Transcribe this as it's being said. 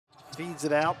feeds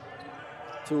it out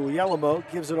to Yellamo,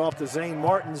 gives it off to Zane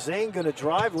Martin. Zane gonna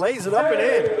drive, lays it up and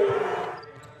in.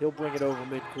 He'll bring it over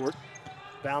midcourt.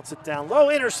 Bounce it down low,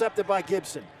 intercepted by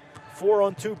Gibson.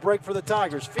 4-on-2 break for the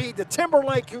Tigers. Feed to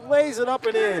Timberlake, who lays it up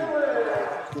and in.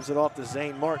 Gives it off to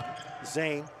Zane Martin.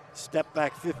 Zane, step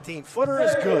back 15-footer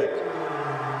is good.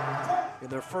 In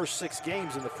their first 6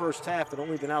 games in the first half, they've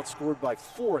only been outscored by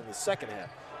 4 in the second half.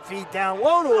 Feed down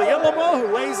low to Yellamo,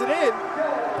 who lays it in.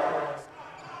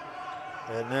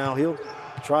 And now he'll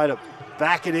try to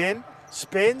back it in,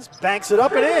 spins, banks it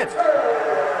up and in.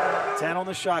 10 on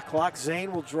the shot clock.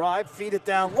 Zane will drive, feed it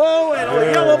down low, and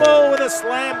Yellamo with a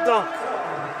slam dunk.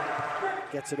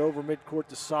 Gets it over midcourt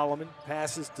to Solomon,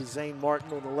 passes to Zane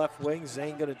Martin on the left wing.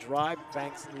 Zane gonna drive,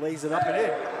 banks, lays it up and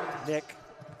in. Nick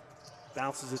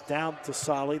bounces it down to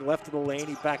Solly, left of the lane.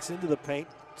 He backs into the paint,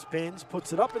 spins,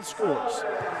 puts it up and scores.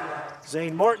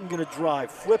 Zane Martin gonna drive,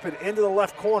 flip it into the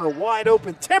left corner, wide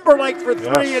open. Timberlake for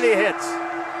 3 and he hits.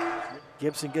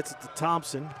 Gibson gets it to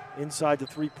Thompson inside the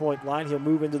three-point line. He'll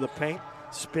move into the paint,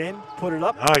 spin, put it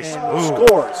up, and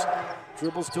scores.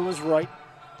 Dribbles to his right,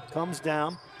 comes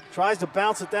down, tries to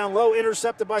bounce it down low,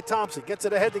 intercepted by Thompson. Gets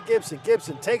it ahead to Gibson.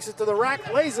 Gibson takes it to the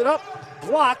rack, lays it up,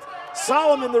 blocked.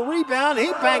 Solomon the rebound,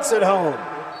 he banks it home.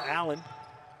 Allen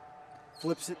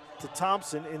flips it to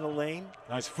Thompson in the lane.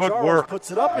 Nice footwork. Charles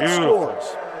puts it up and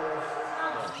scores.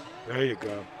 There you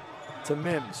go. To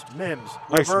Mims. Mims,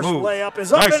 nice reverse move. layup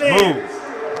is up nice and in.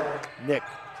 Move. Nick,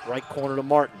 right corner to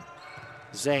Martin.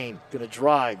 Zane gonna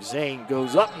drive. Zane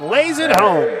goes up and lays it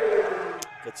home.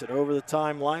 Gets it over the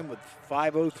timeline with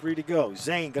 5:03 to go.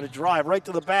 Zane gonna drive right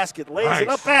to the basket, lays it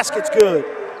up, basket's good.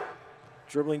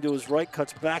 Dribbling to his right,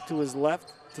 cuts back to his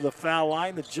left, to the foul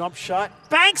line, the jump shot,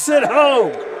 banks it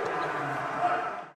home.